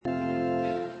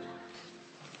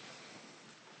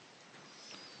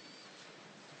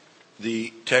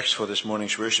The text for this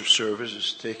morning's worship service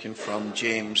is taken from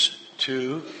James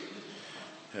 2,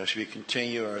 as we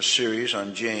continue our series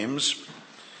on James.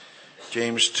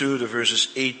 James 2, the verses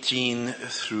 18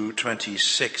 through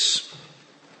 26.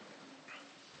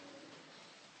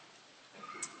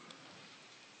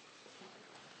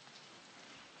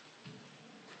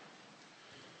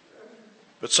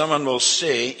 But someone will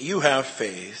say, "You have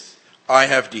faith, I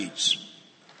have deeds.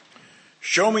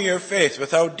 Show me your faith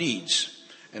without deeds,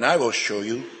 and I will show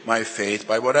you my faith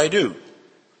by what I do.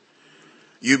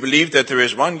 You believe that there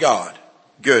is one God.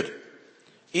 Good.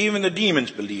 Even the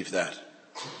demons believe that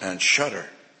and shudder.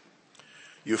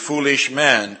 You foolish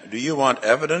man, do you want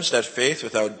evidence that faith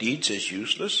without deeds is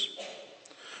useless?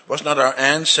 Was not our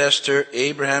ancestor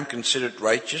Abraham considered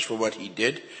righteous for what he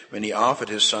did when he offered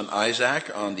his son Isaac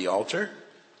on the altar?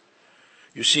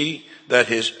 You see that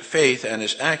his faith and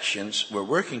his actions were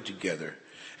working together,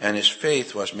 and his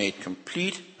faith was made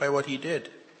complete by what he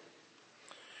did.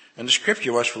 And the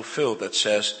scripture was fulfilled that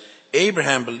says,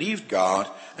 Abraham believed God,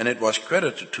 and it was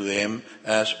credited to him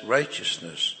as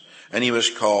righteousness, and he was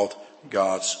called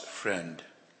God's friend.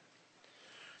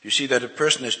 You see that a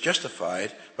person is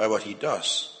justified by what he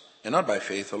does, and not by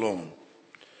faith alone.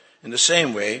 In the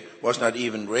same way, was not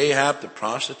even Rahab the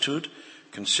prostitute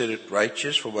considered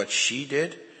righteous for what she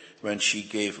did when she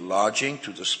gave lodging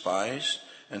to the spies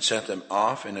and sent them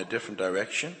off in a different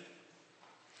direction?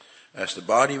 As the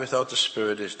body without the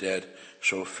spirit is dead,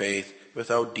 so faith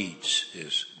without deeds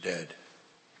is dead.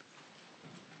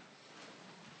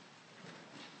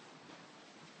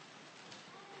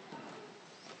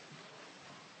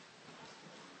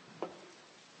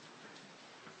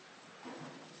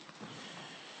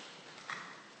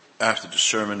 After the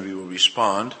sermon, we will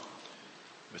respond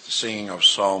with the singing of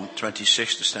Psalm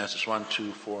 26, the stanzas 1,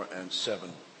 2, 4, and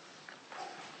 7.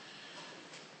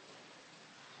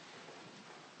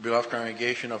 Beloved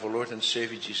congregation of our Lord and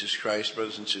Savior Jesus Christ,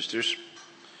 brothers and sisters,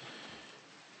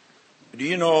 do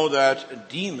you know that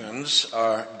demons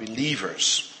are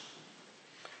believers?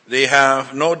 They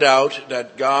have no doubt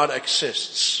that God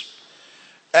exists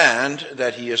and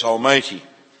that He is Almighty.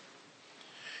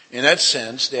 In that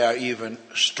sense, they are even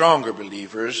stronger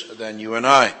believers than you and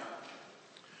I.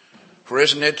 For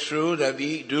isn't it true that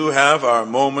we do have our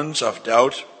moments of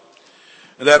doubt?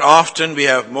 And that often we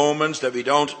have moments that we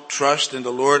don't trust in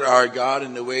the Lord our God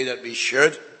in the way that we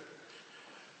should?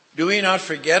 Do we not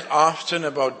forget often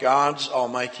about God's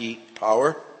almighty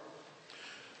power?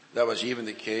 That was even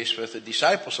the case with the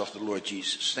disciples of the Lord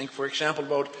Jesus. Think, for example,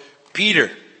 about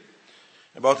Peter.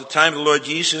 About the time the Lord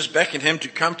Jesus beckoned him to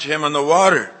come to him on the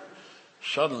water.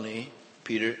 Suddenly,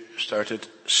 Peter started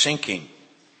sinking.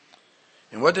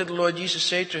 And what did the Lord Jesus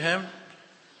say to him?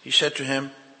 He said to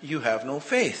him, "You have no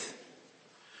faith."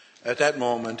 At that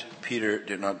moment, Peter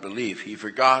did not believe. He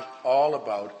forgot all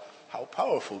about how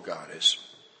powerful God is.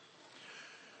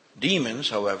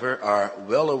 Demons, however, are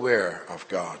well aware of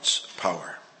God's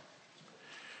power.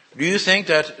 Do you think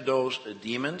that those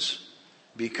demons,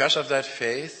 because of that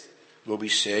faith, will be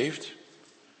saved?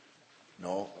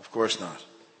 No, of course not.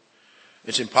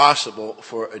 It's impossible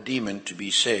for a demon to be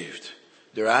saved.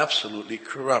 They're absolutely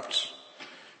corrupt.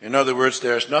 In other words,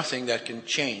 there's nothing that can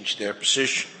change their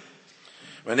position.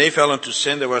 When they fell into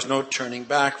sin, there was no turning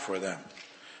back for them.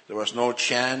 There was no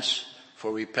chance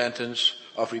for repentance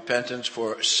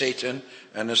for Satan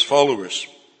and his followers.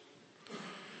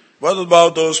 What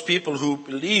about those people who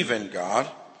believe in God,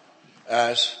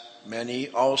 as many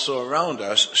also around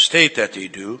us state that they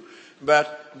do,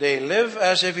 but they live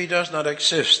as if He does not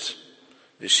exist?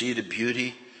 They see the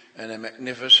beauty and the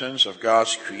magnificence of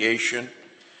God's creation,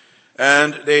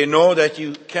 and they know that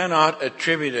you cannot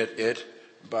attribute it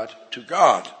but to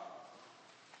God.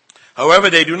 However,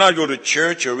 they do not go to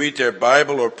church or read their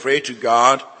Bible or pray to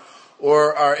God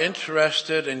or are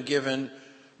interested in giving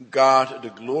God the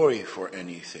glory for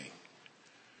anything.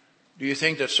 Do you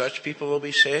think that such people will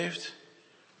be saved?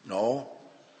 No.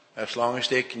 As long as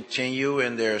they continue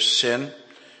in their sin,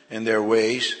 in their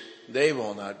ways, they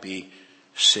will not be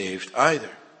saved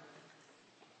either.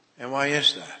 And why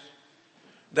is that?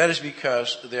 That is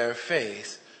because their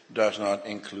faith does not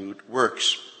include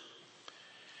works.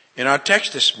 In our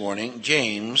text this morning,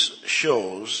 James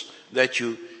shows that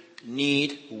you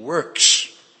need works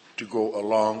to go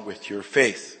along with your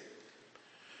faith.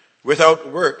 Without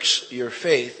works, your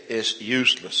faith is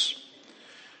useless.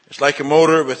 It's like a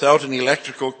motor without an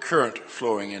electrical current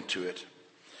flowing into it.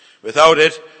 Without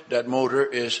it, that motor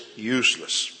is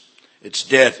useless. It's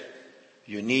dead.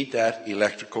 You need that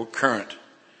electrical current.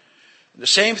 The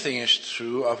same thing is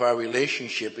true of our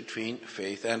relationship between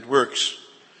faith and works.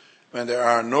 When there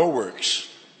are no works,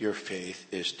 your faith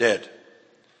is dead.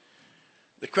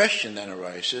 The question then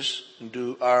arises,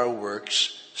 do our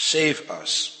works save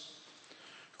us?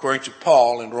 According to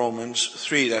Paul in Romans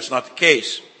 3, that's not the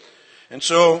case. And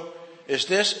so, is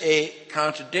this a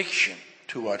contradiction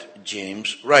to what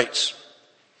James writes?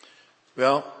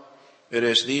 Well, it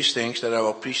is these things that I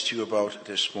will preach to you about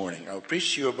this morning. I will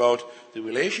preach to you about the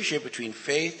relationship between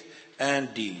faith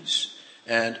and deeds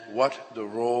and what the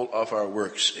role of our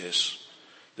works is.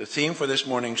 The theme for this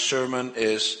morning's sermon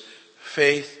is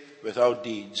faith without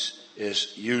deeds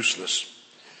is useless.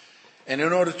 And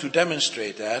in order to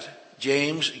demonstrate that,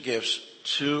 James gives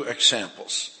two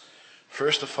examples.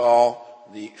 First of all,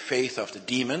 the faith of the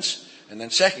demons, and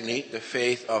then secondly, the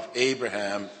faith of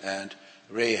Abraham and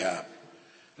Rahab.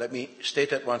 Let me state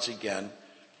that once again.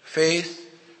 Faith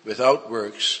without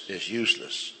works is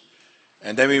useless.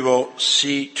 And then we will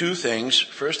see two things.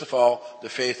 First of all, the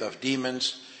faith of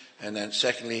demons, and then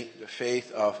secondly, the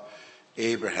faith of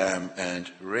Abraham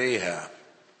and Rahab.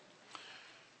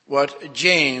 What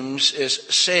James is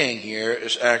saying here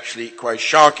is actually quite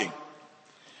shocking.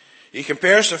 He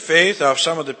compares the faith of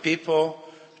some of the people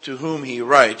to whom he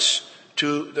writes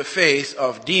to the faith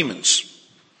of demons.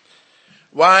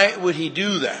 Why would he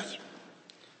do that?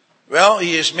 Well,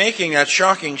 he is making that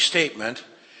shocking statement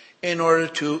in order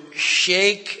to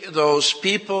shake those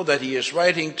people that he is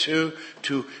writing to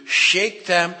shake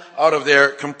them out of their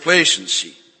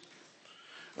complacency.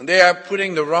 And they are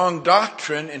putting the wrong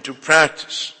doctrine into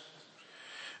practice.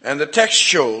 And the text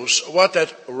shows what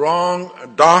that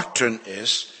wrong doctrine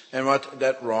is and what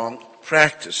that wrong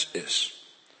practice is.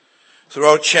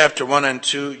 Throughout chapter 1 and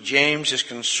 2, James is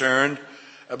concerned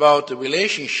about the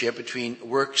relationship between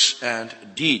works and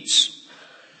deeds.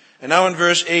 And now in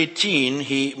verse 18,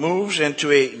 he moves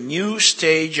into a new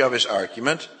stage of his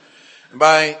argument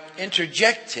by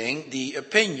interjecting the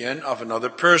opinion of another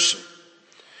person.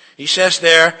 He says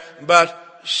there,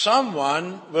 but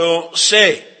someone will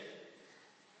say.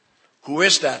 Who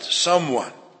is that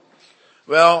someone?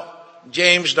 Well,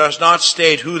 James does not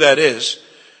state who that is,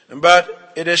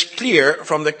 but it is clear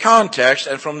from the context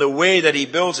and from the way that he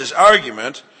builds his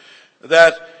argument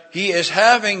that he is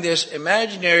having this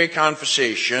imaginary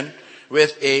conversation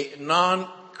with a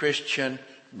non-Christian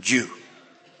Jew.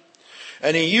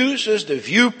 And he uses the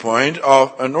viewpoint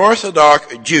of an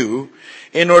Orthodox Jew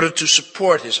in order to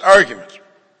support his argument.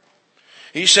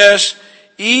 He says,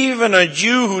 even a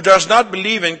Jew who does not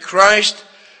believe in Christ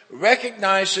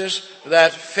recognizes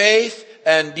that faith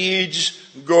and deeds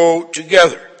go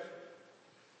together.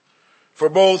 For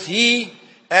both he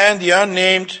and the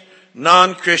unnamed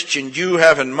non-Christian Jew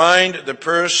have in mind the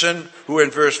person who in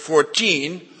verse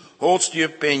 14 holds the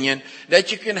opinion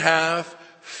that you can have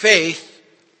faith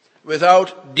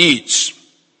without deeds.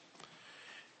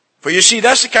 For you see,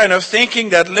 that's the kind of thinking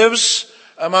that lives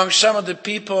among some of the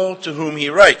people to whom he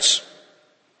writes.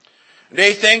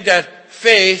 They think that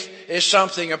faith is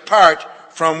something apart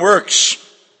from works,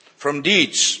 from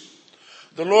deeds.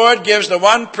 The Lord gives the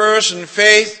one person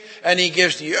faith and he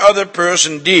gives the other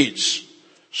person deeds.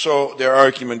 So their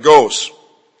argument goes.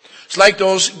 It's like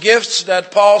those gifts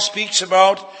that Paul speaks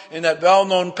about in that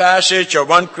well-known passage of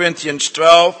 1 Corinthians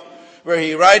 12, where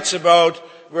he writes about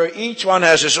where each one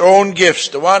has his own gifts.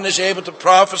 The one is able to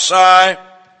prophesy.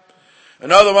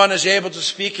 Another one is able to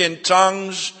speak in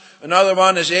tongues. Another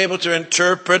one is able to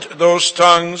interpret those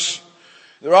tongues.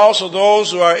 There are also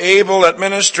those who are able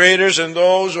administrators and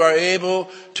those who are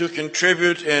able to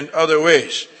contribute in other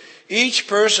ways. Each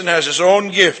person has his own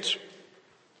gift.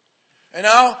 And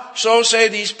now, so say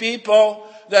these people,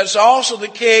 that's also the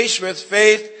case with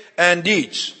faith and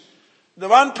deeds. The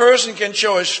one person can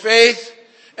show his faith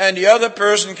and the other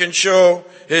person can show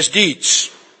his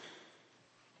deeds.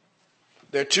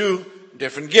 They're two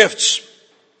different gifts.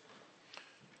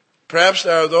 Perhaps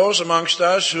there are those amongst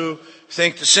us who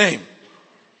think the same.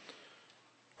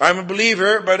 I'm a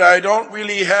believer, but I don't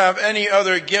really have any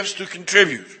other gifts to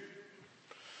contribute.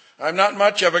 I'm not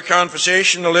much of a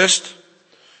conversationalist,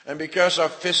 and because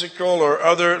of physical or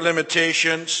other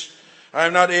limitations,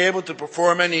 I'm not able to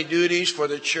perform any duties for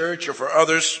the church or for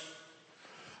others.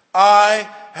 I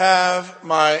have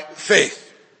my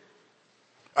faith.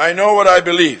 I know what I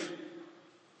believe,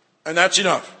 and that's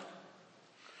enough.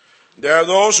 There are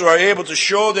those who are able to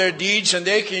show their deeds and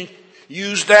they can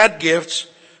use that gift,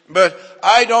 but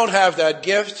I don't have that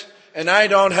gift and I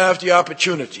don't have the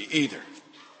opportunity either.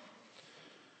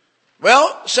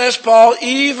 Well, says Paul,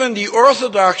 even the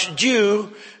Orthodox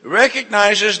Jew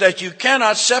recognizes that you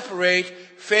cannot separate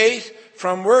faith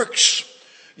from works.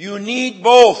 You need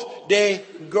both. They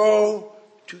go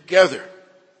together.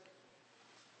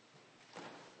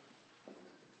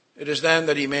 It is then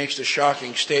that he makes the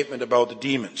shocking statement about the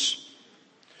demons.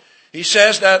 he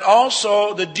says that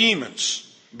also the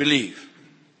demons believe.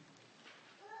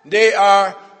 They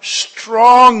are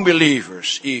strong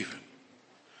believers even.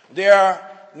 They are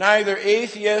neither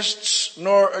atheists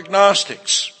nor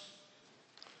agnostics.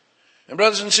 And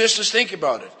brothers and sisters, think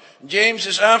about it. James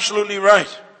is absolutely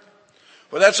right.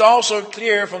 But that's also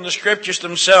clear from the scriptures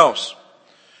themselves.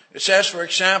 It says, for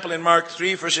example, in Mark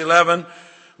 3, verse 11,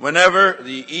 whenever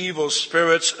the evil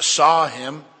spirits saw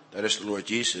him, that is the Lord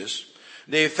Jesus,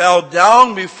 they fell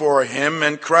down before him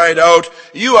and cried out,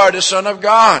 "You are the Son of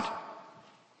God."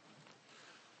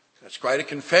 That's quite a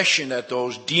confession that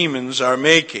those demons are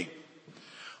making.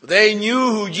 They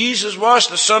knew who Jesus was,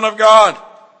 the Son of God.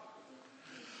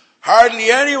 Hardly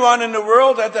anyone in the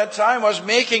world at that time was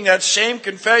making that same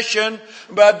confession,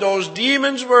 but those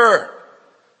demons were.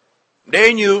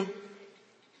 They knew.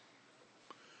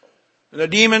 And the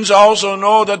demons also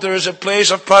know that there is a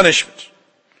place of punishment.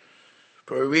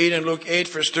 For we read in Luke 8,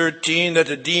 verse 13, that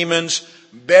the demons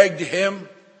begged him,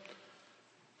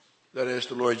 that is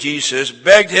the Lord Jesus,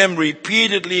 begged him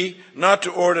repeatedly not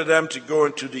to order them to go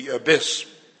into the abyss.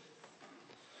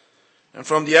 And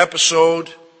from the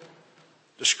episode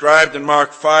described in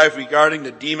Mark 5 regarding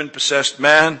the demon-possessed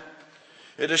man,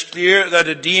 it is clear that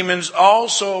the demons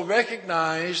also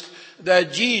recognized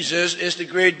that Jesus is the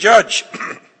great judge.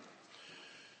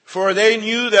 For they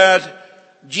knew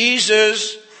that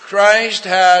Jesus Christ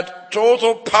had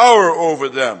total power over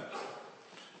them.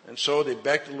 And so they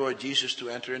begged the Lord Jesus to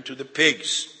enter into the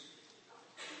pigs.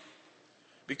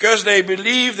 Because they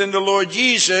believed in the Lord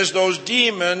Jesus, those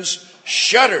demons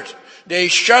shuddered. They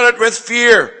shuddered with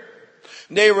fear.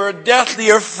 They were deathly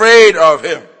afraid of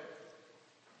him.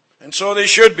 And so they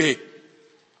should be.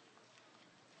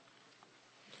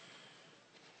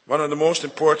 One of the most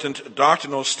important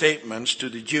doctrinal statements to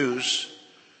the Jews,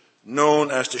 known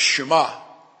as the Shema,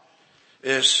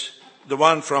 is the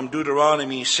one from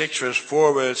Deuteronomy 6 verse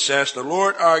 4, where it says, "The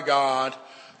Lord our God,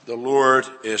 the Lord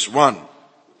is one."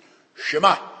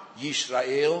 Shema,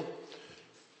 Yisrael.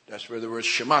 That's where the word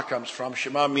Shema comes from.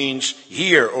 Shema means,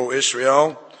 "Hear, O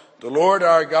Israel, the Lord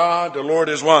our God, the Lord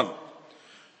is one."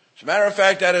 As a matter of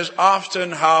fact, that is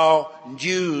often how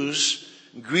Jews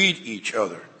greet each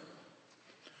other.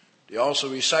 They also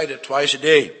recite it twice a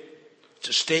day. It's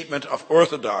a statement of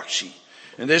orthodoxy.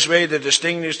 In this way, they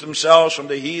distinguish themselves from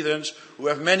the heathens who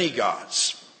have many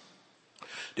gods.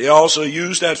 They also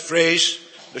use that phrase,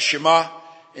 the Shema,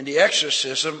 in the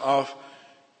exorcism of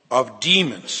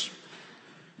demons.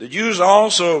 The Jews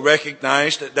also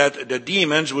recognized that the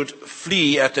demons would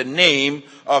flee at the name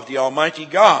of the Almighty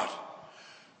God.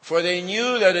 For they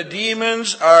knew that the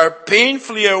demons are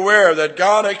painfully aware that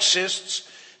God exists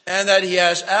and that he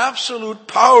has absolute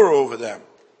power over them.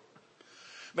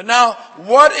 But now,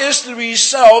 what is the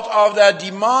result of that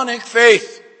demonic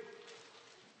faith?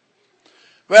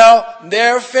 Well,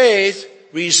 their faith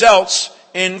results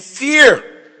in fear.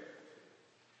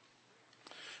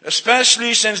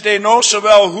 Especially since they know so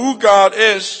well who God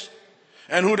is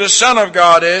and who the Son of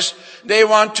God is, they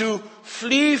want to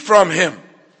flee from him.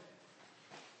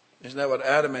 Isn't that what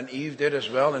Adam and Eve did as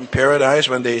well in paradise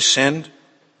when they sinned?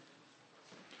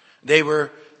 They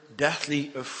were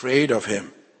deathly afraid of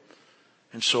him.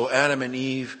 And so Adam and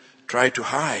Eve tried to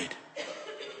hide.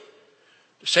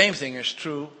 The same thing is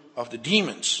true of the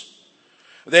demons.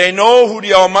 They know who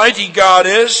the Almighty God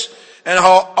is and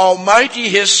how almighty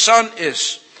his Son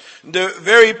is. The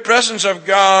very presence of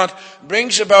God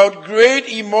brings about great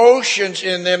emotions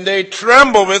in them. They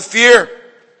tremble with fear.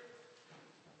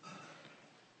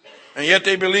 And yet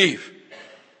they believe.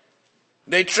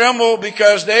 They tremble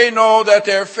because they know that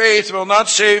their faith will not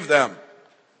save them.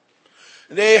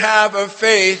 They have a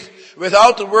faith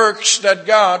without the works that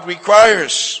God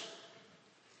requires.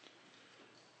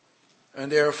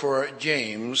 And therefore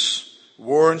James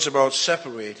warns about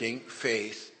separating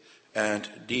faith and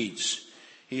deeds.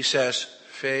 He says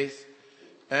faith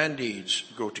and deeds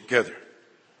go together.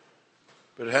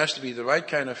 But it has to be the right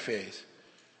kind of faith.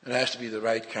 It has to be the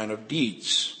right kind of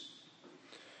deeds.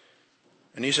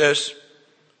 And he says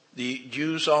the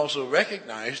Jews also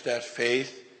recognize that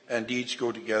faith and deeds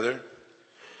go together.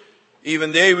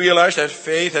 Even they realize that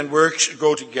faith and works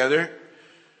go together.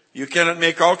 You cannot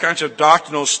make all kinds of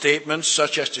doctrinal statements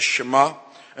such as the Shema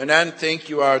and then think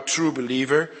you are a true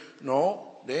believer.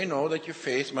 No, they know that your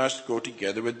faith must go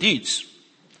together with deeds.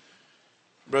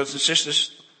 Brothers and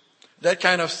sisters, that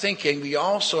kind of thinking we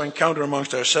also encounter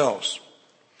amongst ourselves.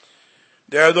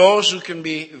 There are those who can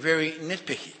be very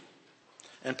nitpicky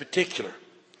and particular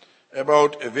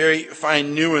about very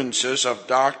fine nuances of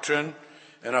doctrine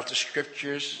and of the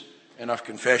scriptures and of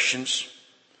confessions.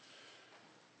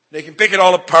 They can pick it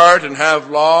all apart and have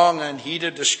long and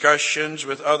heated discussions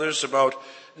with others about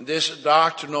this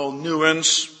doctrinal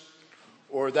nuance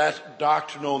or that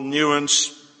doctrinal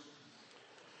nuance.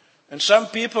 And some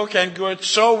people can get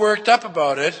so worked up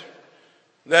about it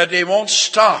that they won't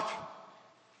stop.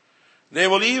 They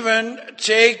will even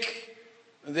take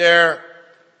their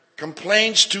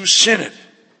complaints to synod.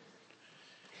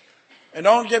 And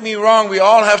don't get me wrong, we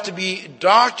all have to be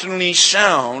doctrinally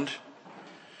sound.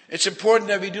 It's important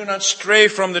that we do not stray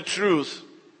from the truth.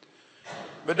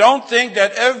 But don't think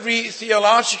that every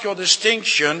theological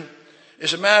distinction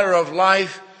is a matter of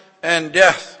life and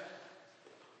death.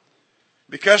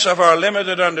 Because of our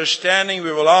limited understanding,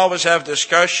 we will always have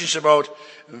discussions about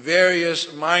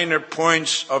various minor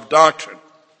points of doctrine.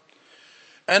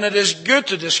 And it is good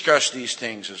to discuss these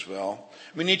things as well.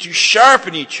 We need to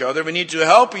sharpen each other. We need to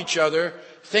help each other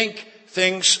think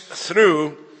things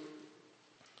through.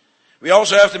 We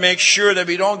also have to make sure that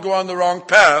we don't go on the wrong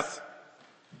path.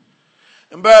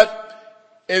 But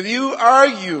if you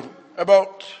argue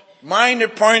about minor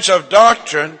points of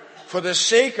doctrine for the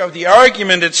sake of the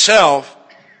argument itself,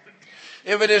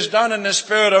 if it is done in the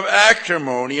spirit of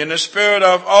acrimony, in the spirit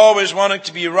of always wanting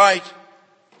to be right,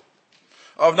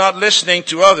 of not listening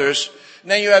to others,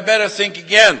 then you had better think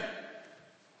again.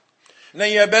 And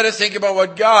then you had better think about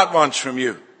what God wants from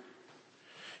you.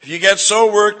 If you get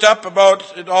so worked up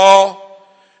about it all,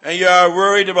 and you are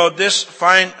worried about this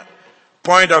fine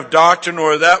point of doctrine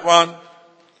or that one,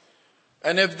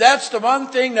 and if that's the one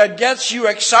thing that gets you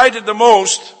excited the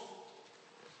most,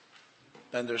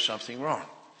 then there's something wrong.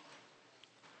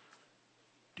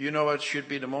 Do you know what should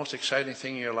be the most exciting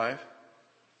thing in your life,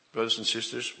 brothers and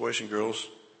sisters, boys and girls?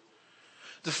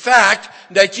 The fact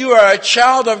that you are a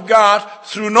child of God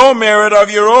through no merit of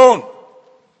your own.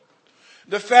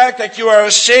 The fact that you are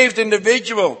a saved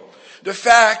individual. The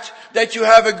fact that you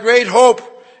have a great hope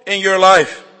in your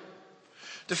life.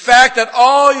 The fact that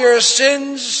all your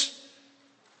sins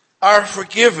are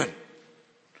forgiven.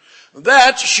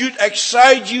 That should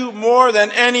excite you more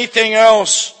than anything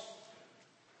else.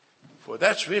 For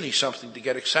that's really something to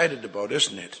get excited about,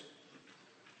 isn't it?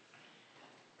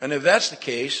 And if that's the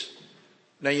case,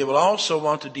 then you will also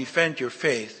want to defend your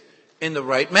faith in the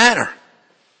right manner.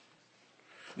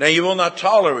 Now you will not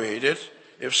tolerate it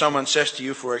if someone says to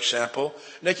you, for example,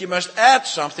 that you must add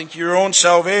something to your own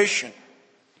salvation.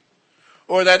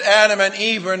 Or that Adam and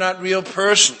Eve are not real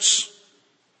persons.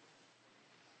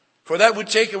 For that would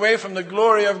take away from the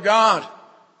glory of God.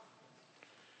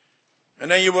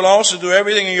 And then you will also do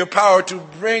everything in your power to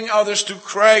bring others to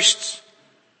Christ.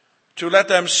 To let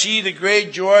them see the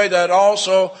great joy that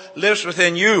also lives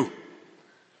within you.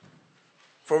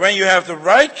 For when you have the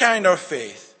right kind of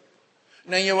faith,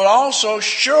 then you will also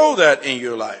show that in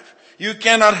your life. You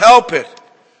cannot help it.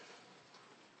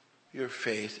 Your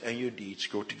faith and your deeds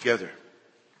go together.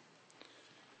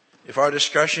 If our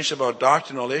discussions about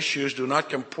doctrinal issues do not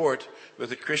comport with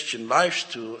the Christian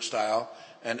lifestyle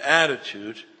and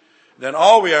attitude, then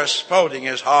all we are spouting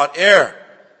is hot air.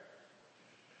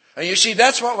 And you see,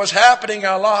 that's what was happening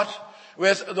a lot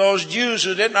with those Jews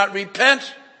who did not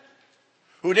repent,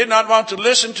 who did not want to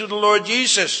listen to the Lord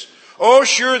Jesus. Oh,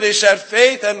 sure, they said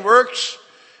faith and works,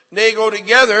 they go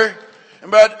together.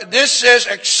 But this is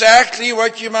exactly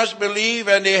what you must believe,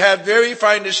 and they had very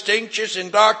fine distinctions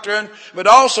in doctrine, but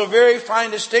also very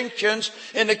fine distinctions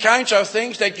in the kinds of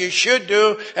things that you should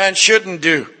do and shouldn't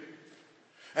do.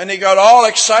 And they got all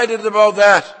excited about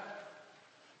that.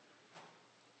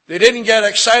 They didn't get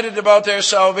excited about their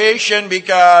salvation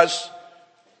because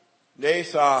they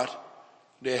thought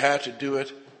they had to do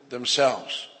it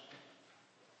themselves.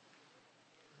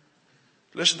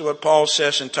 Listen to what Paul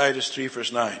says in Titus 3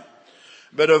 verse 9.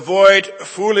 But avoid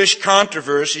foolish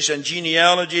controversies and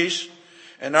genealogies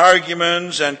and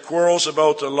arguments and quarrels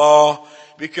about the law,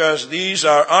 because these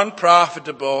are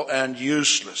unprofitable and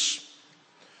useless.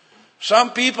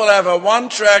 Some people have a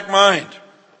one-track mind.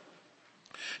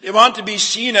 They want to be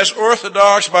seen as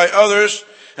orthodox by others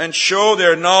and show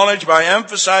their knowledge by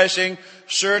emphasizing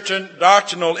certain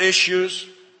doctrinal issues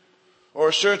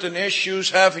or certain issues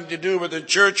having to do with the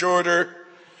church order.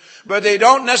 But they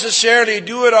don't necessarily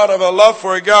do it out of a love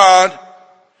for God,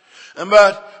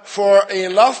 but for a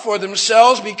love for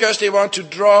themselves, because they want to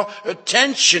draw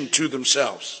attention to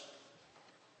themselves.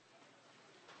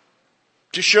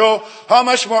 To show how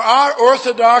much more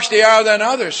orthodox they are than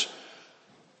others.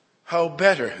 How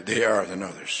better they are than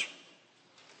others.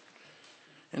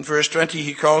 In verse 20,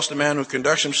 he calls the man who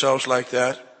conducts himself like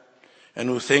that and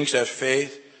who thinks that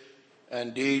faith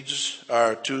and deeds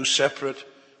are two separate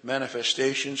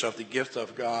manifestations of the gift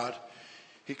of God.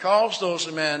 He calls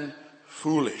those men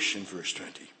foolish in verse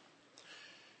 20.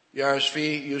 The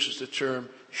RSV uses the term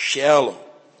shallow.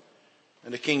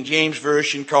 And the King James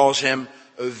Version calls him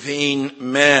a vain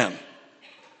man.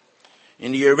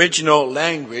 In the original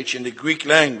language, in the Greek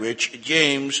language,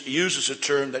 James uses a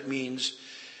term that means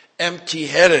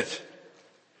empty-headed.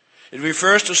 It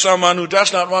refers to someone who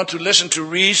does not want to listen to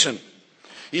reason.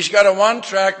 He's got a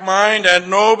one-track mind and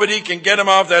nobody can get him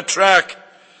off that track.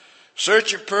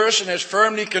 Such a person is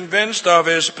firmly convinced of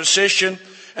his position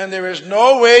and there is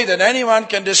no way that anyone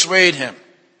can dissuade him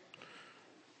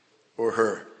or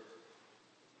her.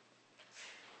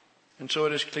 And so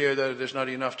it is clear that it is not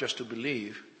enough just to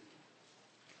believe.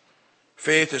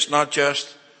 Faith is not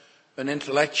just an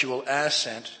intellectual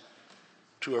assent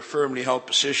to a firmly held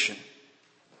position.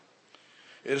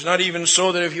 It is not even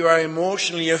so that if you are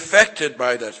emotionally affected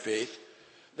by that faith,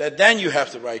 that then you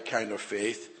have the right kind of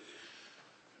faith.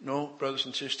 No, brothers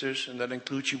and sisters, and that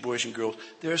includes you boys and girls,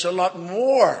 there's a lot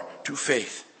more to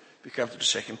faith. We come to the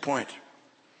second point.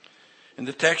 In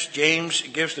the text, James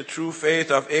gives the true faith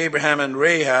of Abraham and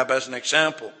Rahab as an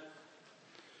example.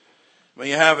 When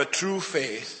you have a true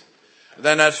faith,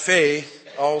 then that faith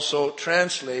also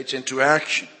translates into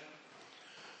action.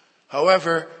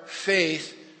 However,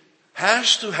 faith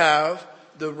has to have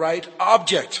the right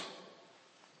object.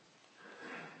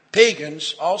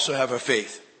 Pagans also have a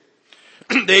faith.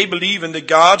 They believe in the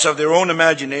gods of their own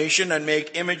imagination and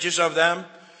make images of them,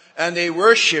 and they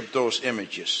worship those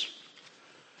images.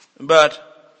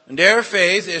 But their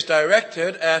faith is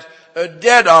directed at a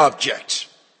dead object.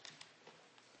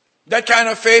 That kind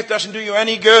of faith doesn't do you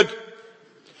any good.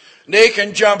 They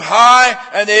can jump high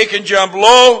and they can jump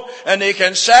low and they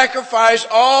can sacrifice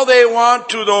all they want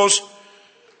to those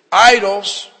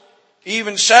idols,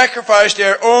 even sacrifice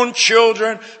their own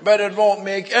children, but it won't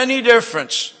make any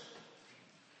difference.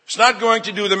 It's not going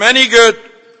to do them any good.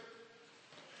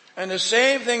 And the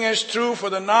same thing is true for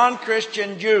the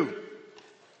non-Christian Jew.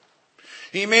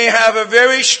 He may have a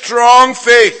very strong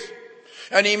faith,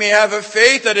 and he may have a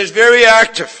faith that is very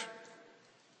active.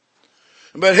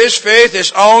 But his faith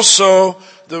is also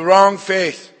the wrong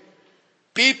faith.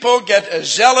 People get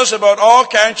zealous about all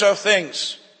kinds of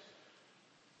things.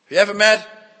 Have you ever met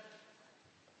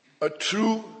a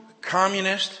true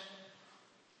communist?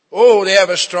 Oh, they have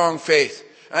a strong faith.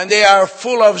 And they are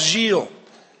full of zeal.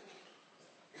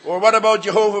 Or what about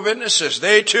Jehovah's Witnesses?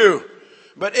 They too.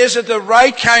 But is it the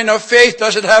right kind of faith?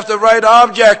 Does it have the right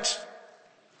object?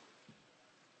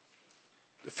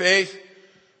 The faith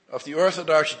of the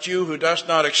Orthodox Jew who does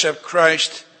not accept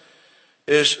Christ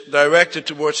is directed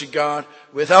towards a God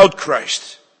without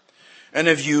Christ. And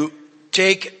if you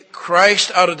take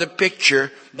Christ out of the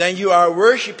picture, then you are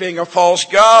worshiping a false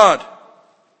God.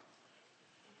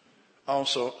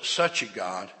 Also, such a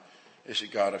God is a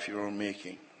God of your own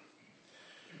making.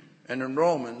 And in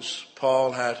Romans,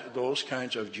 Paul had those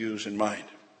kinds of Jews in mind.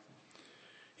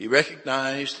 He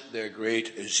recognized their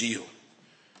great zeal.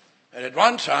 And at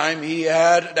one time, he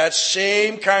had that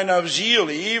same kind of zeal.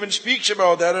 He even speaks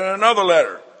about that in another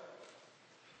letter.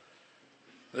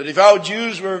 The devout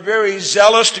Jews were very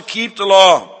zealous to keep the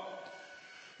law.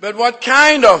 But what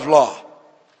kind of law?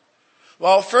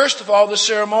 Well, first of all, the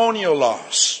ceremonial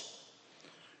laws.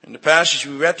 In the passage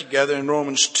we read together in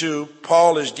Romans 2,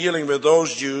 Paul is dealing with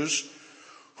those Jews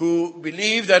who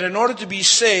believe that in order to be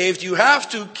saved, you have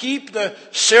to keep the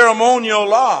ceremonial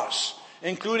laws,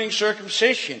 including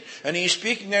circumcision. And he's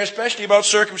speaking there especially about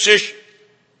circumcision.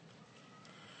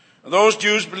 Those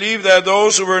Jews believe that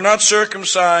those who were not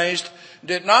circumcised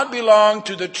did not belong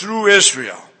to the true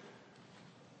Israel.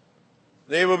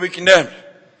 They will be condemned.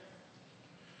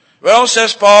 Well,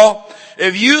 says Paul,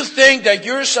 if you think that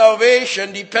your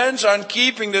salvation depends on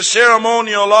keeping the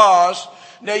ceremonial laws,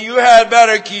 then you had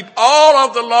better keep all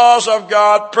of the laws of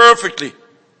God perfectly.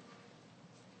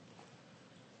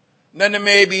 Then there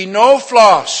may be no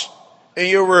flaws in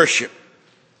your worship.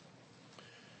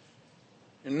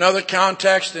 In another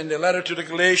context, in the letter to the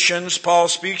Galatians, Paul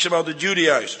speaks about the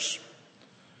Judaizers.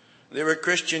 They were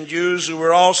Christian Jews who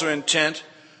were also intent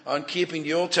on keeping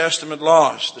the Old Testament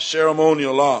laws, the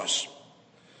ceremonial laws.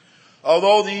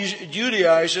 Although these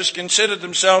Judaizers considered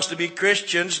themselves to be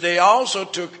Christians, they also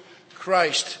took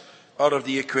Christ out of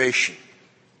the equation.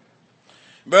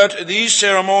 But these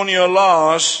ceremonial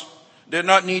laws did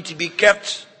not need to be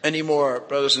kept anymore,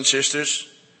 brothers and sisters.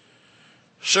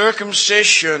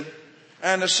 Circumcision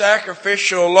and the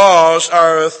sacrificial laws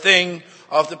are a thing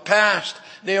of the past.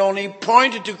 They only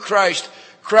pointed to Christ.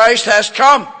 Christ has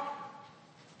come.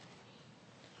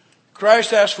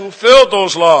 Christ has fulfilled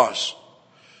those laws.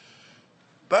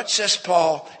 But, says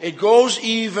Paul, it goes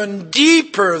even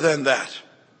deeper than that.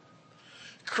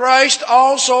 Christ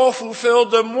also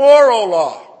fulfilled the moral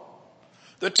law,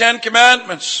 the 10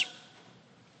 Commandments.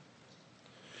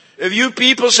 If you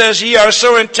people, says he, are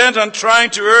so intent on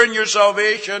trying to earn your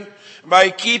salvation by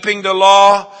keeping the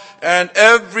law and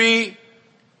every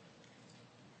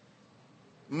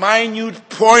minute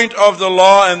point of the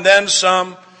law and then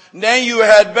some, then you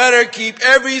had better keep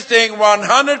everything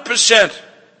 100%.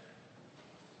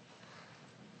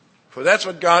 For that's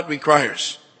what God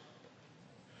requires.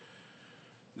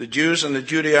 The Jews and the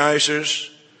Judaizers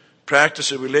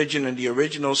practice a religion in the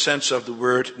original sense of the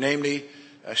word, namely,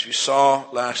 as we saw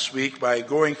last week, by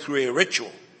going through a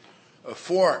ritual, a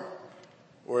form,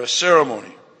 or a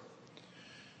ceremony.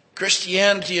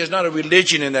 Christianity is not a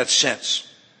religion in that sense.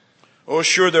 Oh,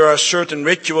 sure, there are certain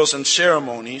rituals and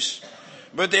ceremonies,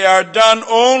 but they are done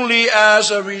only as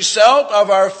a result of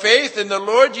our faith in the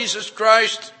Lord Jesus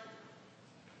Christ.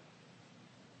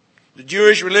 The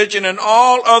Jewish religion and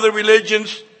all other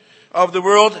religions of the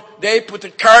world, they put the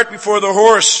cart before the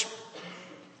horse.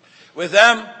 With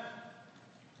them,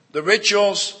 the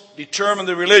rituals determine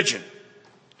the religion.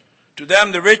 To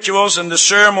them, the rituals and the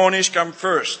ceremonies come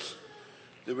first.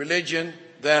 The religion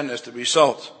then is the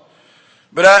result.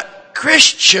 But a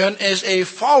Christian is a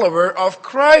follower of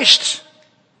Christ.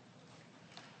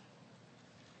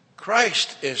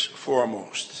 Christ is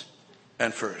foremost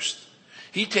and first.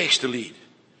 He takes the lead.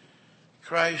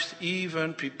 Christ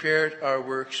even prepared our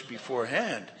works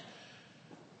beforehand,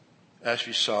 as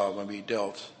we saw when we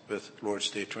dealt with Lord's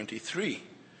Day 23.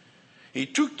 He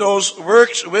took those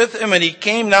works with him and he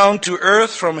came down to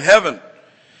earth from heaven.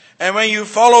 And when you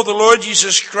follow the Lord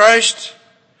Jesus Christ,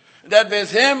 that with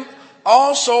him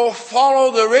also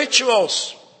follow the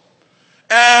rituals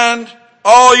and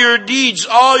all your deeds,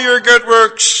 all your good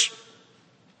works.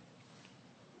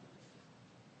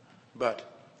 But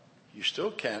you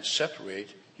still can't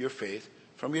separate your faith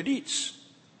from your deeds.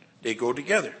 They go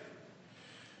together.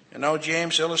 And now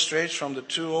James illustrates from the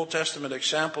 2 Old Testament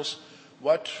examples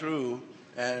what true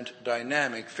and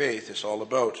dynamic faith is all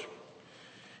about.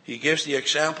 He gives the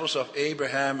examples of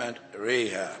Abraham and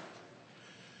Rahab.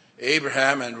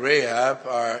 Abraham and Rahab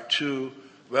are 2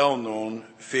 well-known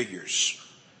figures,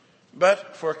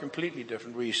 but for completely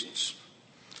different reasons.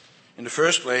 In the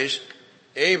first place,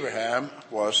 Abraham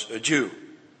was a Jew,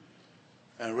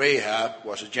 and Rahab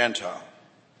was a Gentile.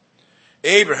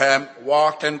 Abraham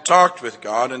walked and talked with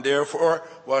God and therefore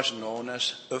was known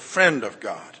as a friend of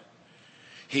God.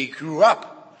 He grew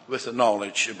up with the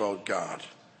knowledge about God.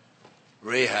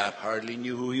 Rahab hardly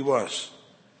knew who he was.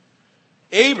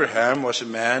 Abraham was a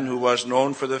man who was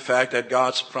known for the fact that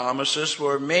God's promises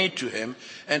were made to him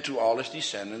and to all his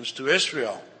descendants, to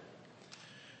Israel.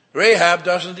 Rahab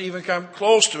doesn't even come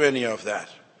close to any of that.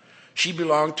 She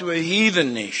belonged to a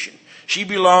heathen nation. She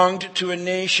belonged to a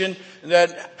nation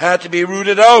that had to be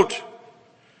rooted out.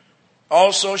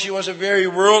 Also, she was a very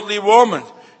worldly woman.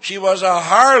 She was a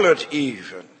harlot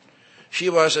even. She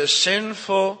was a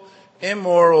sinful,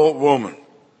 immoral woman.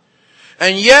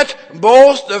 And yet,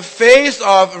 both the faith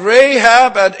of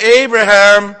Rahab and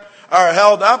Abraham are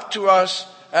held up to us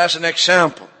as an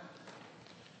example.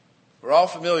 We're all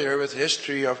familiar with the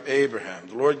history of Abraham.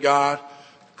 The Lord God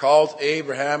called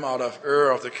Abraham out of Ur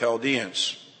of the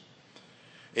Chaldeans.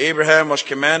 Abraham was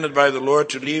commanded by the Lord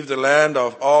to leave the land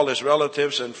of all his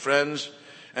relatives and friends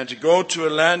and to go to a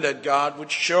land that God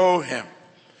would show him.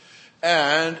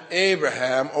 And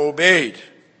Abraham obeyed.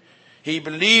 He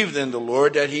believed in the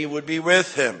Lord that he would be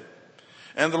with him.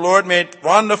 And the Lord made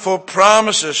wonderful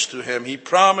promises to him. He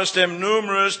promised him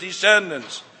numerous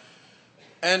descendants.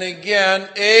 And again,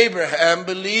 Abraham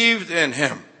believed in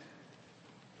him.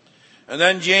 And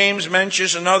then James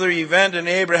mentions another event in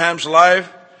Abraham's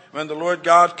life when the Lord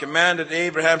God commanded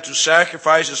Abraham to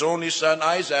sacrifice his only son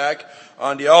Isaac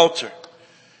on the altar.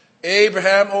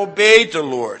 Abraham obeyed the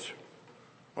Lord.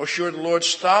 Oh, sure, the Lord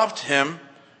stopped him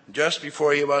just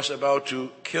before he was about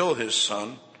to kill his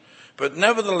son. But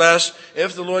nevertheless,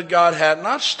 if the Lord God had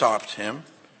not stopped him,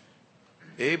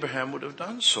 Abraham would have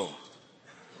done so.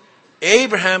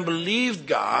 Abraham believed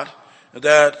God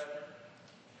that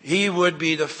he would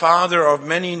be the father of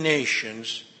many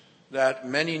nations, that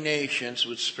many nations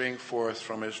would spring forth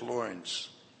from his loins.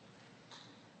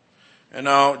 And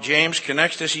now James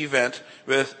connects this event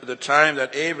with the time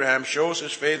that Abraham shows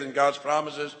his faith in God's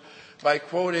promises by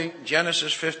quoting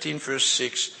Genesis 15 verse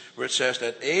 6, where it says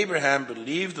that Abraham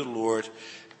believed the Lord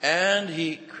and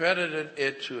he credited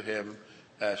it to him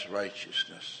as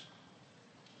righteousness.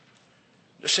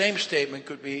 The same statement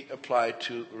could be applied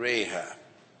to Rahab.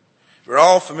 We're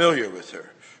all familiar with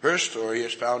her. Her story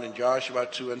is found in Joshua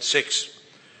 2 and 6.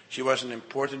 She was an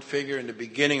important figure in the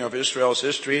beginning of Israel's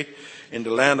history in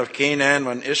the land of Canaan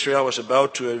when Israel was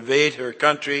about to invade her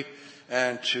country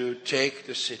and to take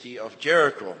the city of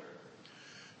Jericho.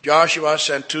 Joshua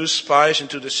sent 2 spies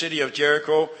into the city of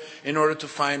Jericho in order to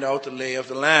find out the lay of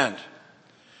the land.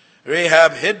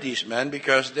 Rahab hid these men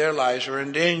because their lives were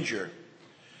in danger.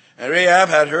 And Rahab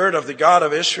had heard of the God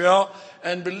of Israel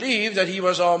and believed that he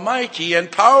was almighty and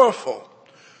powerful.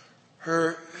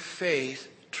 Her faith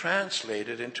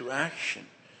translated into action.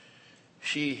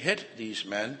 She hid these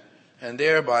men and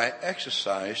thereby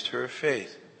exercised her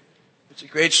faith. It's a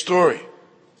great story.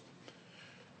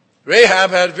 Rahab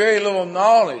had very little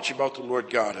knowledge about the Lord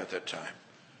God at that time.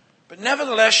 But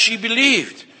nevertheless, she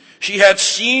believed. She had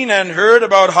seen and heard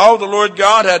about how the Lord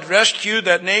God had rescued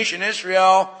that nation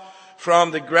Israel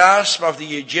from the grasp of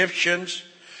the Egyptians,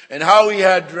 and how he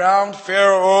had drowned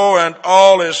Pharaoh and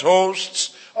all his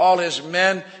hosts, all his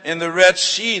men in the Red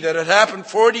Sea. That had happened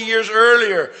 40 years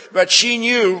earlier. But she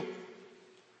knew,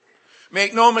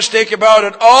 make no mistake about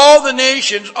it, all the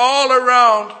nations all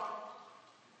around,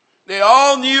 they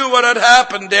all knew what had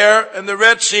happened there in the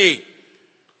Red Sea.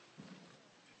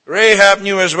 Rahab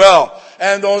knew as well.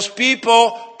 And those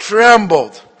people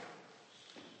trembled.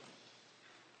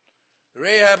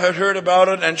 Rahab had heard about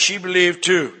it and she believed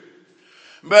too.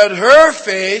 But her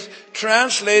faith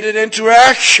translated into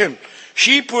action.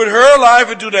 She put her life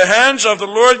into the hands of the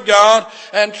Lord God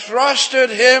and trusted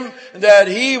him that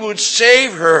he would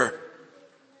save her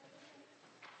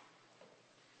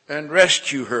and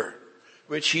rescue her,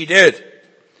 which he did.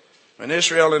 When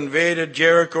Israel invaded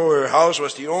Jericho, her house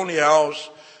was the only house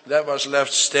that was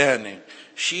left standing.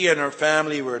 She and her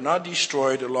family were not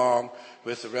destroyed along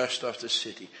with the rest of the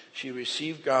city. She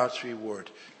received God's reward.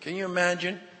 Can you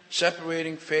imagine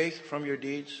separating faith from your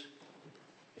deeds?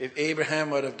 If Abraham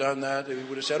would have done that, he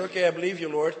would have said, okay, I believe you,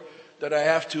 Lord, that I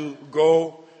have to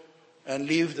go and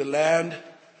leave the land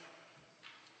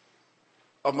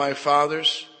of my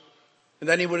fathers. And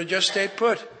then he would have just stayed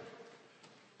put.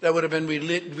 That would have been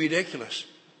ridiculous.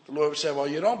 The Lord would say, well,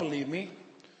 you don't believe me.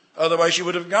 Otherwise you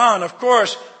would have gone. Of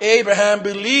course, Abraham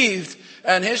believed,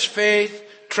 and his faith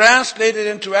translated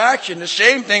into action. The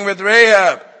same thing with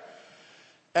Rahab.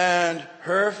 And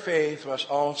her faith was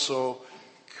also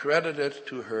credited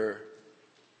to her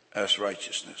as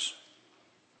righteousness.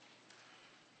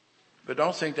 But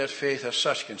don't think that faith as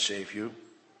such can save you.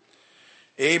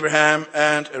 Abraham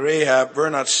and Rahab were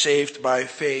not saved by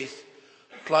faith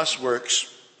plus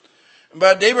works,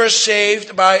 but they were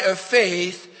saved by a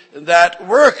faith that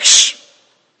works.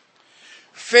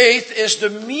 Faith is the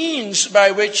means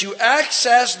by which you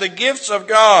access the gifts of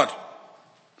God.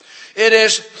 It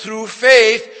is through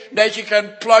faith that you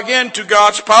can plug into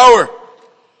God's power.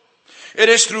 It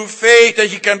is through faith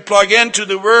that you can plug into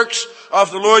the works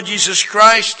of the Lord Jesus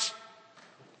Christ.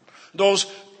 Those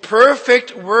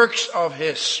perfect works of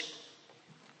his.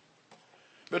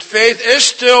 But faith is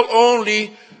still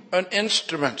only an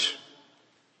instrument.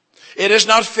 It is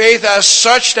not faith as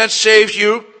such that saves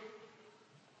you.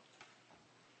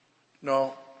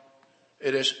 No,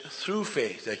 it is through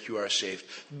faith that you are saved.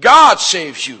 God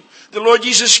saves you. The Lord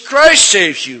Jesus Christ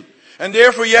saves you. And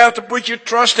therefore you have to put your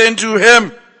trust into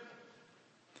him.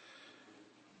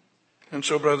 And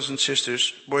so, brothers and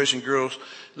sisters, boys and girls,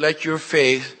 let your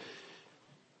faith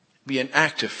be an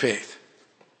active faith.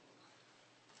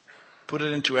 Put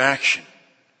it into action.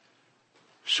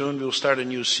 Soon we'll start a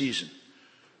new season.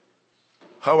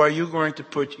 How are you going to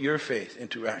put your faith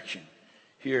into action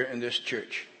here in this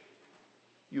church?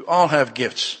 You all have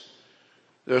gifts.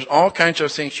 There's all kinds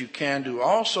of things you can do.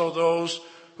 Also those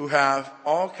who have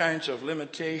all kinds of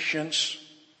limitations.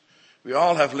 We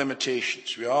all have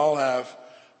limitations. We all have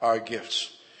our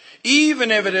gifts.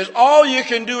 Even if it is all you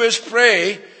can do is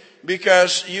pray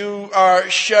because you are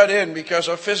shut in because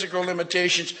of physical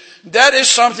limitations, that is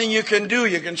something you can do.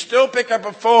 You can still pick up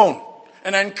a phone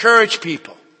and encourage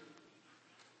people.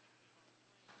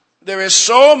 There is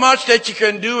so much that you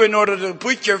can do in order to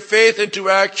put your faith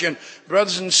into action.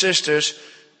 Brothers and sisters,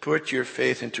 put your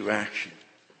faith into action.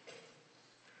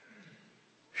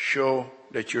 Show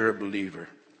that you're a believer.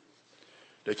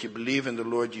 That you believe in the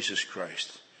Lord Jesus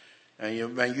Christ.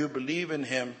 And when you believe in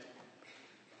him,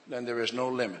 then there is no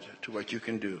limit to what you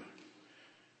can do.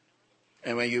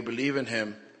 And when you believe in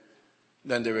him,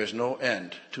 then there is no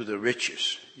end to the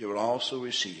riches you will also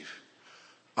receive.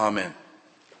 Amen.